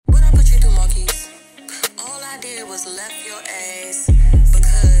just left your ass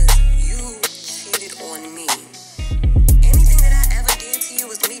because you cheated on me. Anything that I ever did to you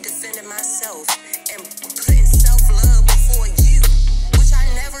was me defending myself and putting self-love before you, which I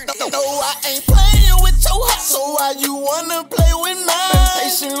never did. No, I ain't playing with your heart, so why you wanna play with mine? Been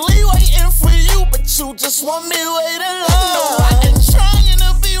patiently waiting for you, but you just want me waiting long. No, I ain't trying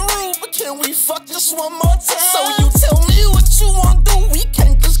to be rude, but can we fuck just one more time? So you tell me what you want to do, we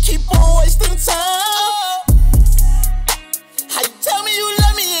can't just keep on wasting time. How you tell me you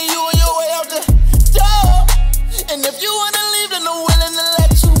love me and you on your way out the door? And if you wanna leave, then I'm willing to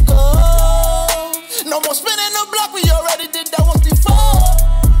let you go. No more spinning the block, we already did that once before.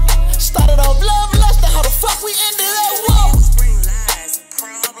 Started off love, lust, and how the fuck we ended up? Whoa. Bring lies,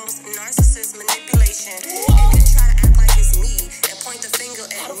 problems, narcissist manipulation, and then try to act like it's me and point the finger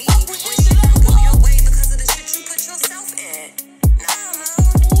at me when shit don't go your way because of the shit you put yourself in. Nah.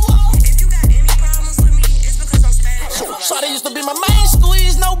 If you got any problems with me, it's because I'm standing up. Shawty used to be my main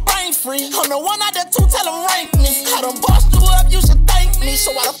squeeze, no brain free. I'm the one out there too, tell him rank me. I done bossed you up, you should thank me.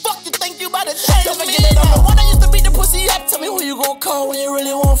 So why the fuck you think you about to change me? Don't forget it, I'm the one that used to beat the pussy up. Tell me who you gon' call when you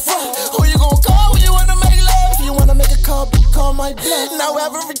really want fuck. Who you gon' call when you wanna make love? If you wanna make a call, call my bluff. Now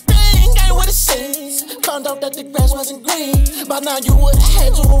everything ain't what it seems. Found out that the grass wasn't green. By now you would've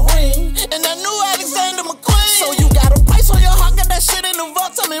had you a ring. And I knew Alexander McQueen. So you got a price on your heart, got that shit in the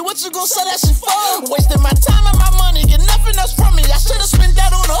vault. Tell me what you gon' sell that shit for? Wasting my time and my money, get nothing else from me. I should've spent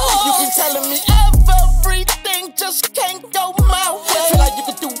that on a hoe. You keep telling me everything just can't go my way. Feel like you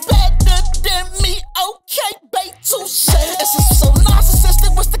could do better than me, okay, babe, touche. This is so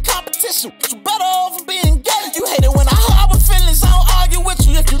narcissistic, what's the competition? You better off being gay. You hate it when I harbor feelings, I don't argue with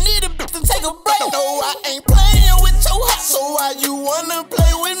you. If you need a bitch, then take a break. No, I ain't playing with your heart, so why you wanna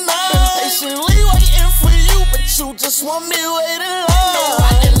play with mine? Been patiently waiting for you, but you just want me waiting long. No,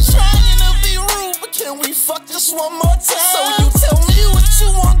 I ain't trying to be rude, but can we fuck just one more time? So you tell me what you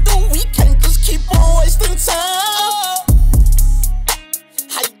want to do, we can't just keep on wasting time.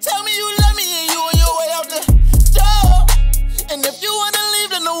 How you tell me you love me and you on your way out the door? And if you wanna leave,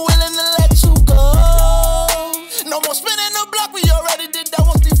 then I'm willing to let you go. No more spinning the block, we already did that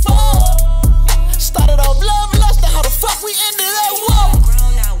once before. Started off love, lust, and how the fuck we ended up? Whoa.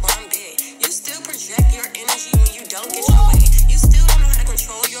 Grown out one bit. You still project your energy when you don't get your way. You still don't know how to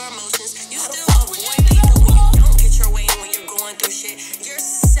control your emotions. You still avoid people when you don't get your way and when you're going through shit. You're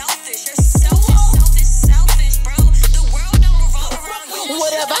selfish. You're selfish, bro. The world don't revolve around you.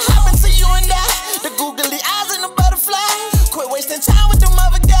 Whatever happened to you and I? The googly eyes and the butterfly. Quit wasting time with them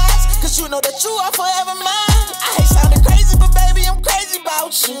other guys, cause you know that you are forever mine. I hate sounding crazy, but baby, I'm crazy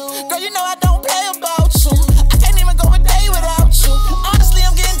about you. Girl, you know I don't play about you. I can't even go a day without you. Honestly,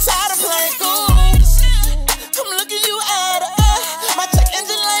 I'm getting tired of playing cool. I'm looking you eye to eye. My check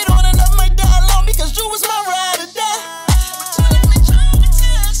engine light on and up my down long because you was my ride or die.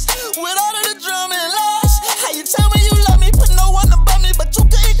 With all of the drum and lies, how you tell me you love me, put no one above me, but you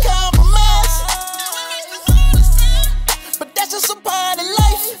couldn't compromise. But that's just a part of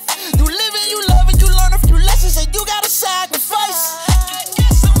life. You live and you love and you learn a few lessons and you gotta sacrifice.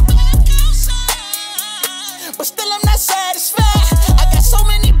 But still I'm not satisfied. I got so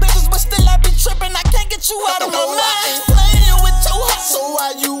many bitches, but still I be tripping. I can't get you out of my mind. I ain't playing with your heart, so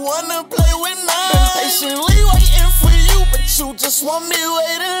why you wanna play with mine? Been patiently waiting for you, but you just want me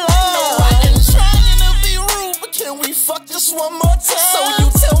waiting long. No, I ain't trying to be rude, but can we fuck just one more time? So you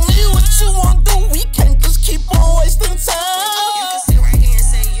tell me what you want to do, we can't just keep on wasting time. You can sit right here and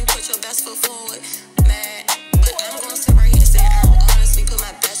say you put your best foot forward, man. But I'm gonna sit right here and say I honestly put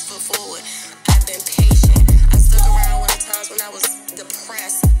my best foot forward. I've been patient. I stuck around when the times when I was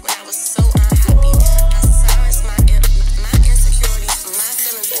depressed, when I was so unhappy. I silenced my insecurities, my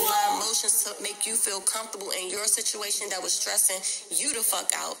feelings, and my emotions to make you feel comfortable in your situation that was stressing you the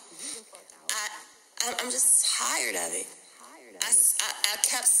fuck out. I'm just tired of it. I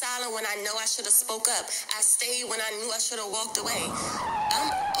kept silent when I know I should have spoke up. I stayed when I knew I should have walked away. I'm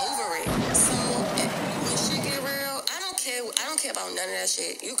over it. So when shit get real, I don't care. I don't care about none of that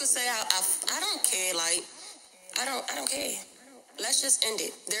shit. You could say I don't care. Like I don't care. Let's just end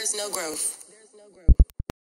it. There's no growth.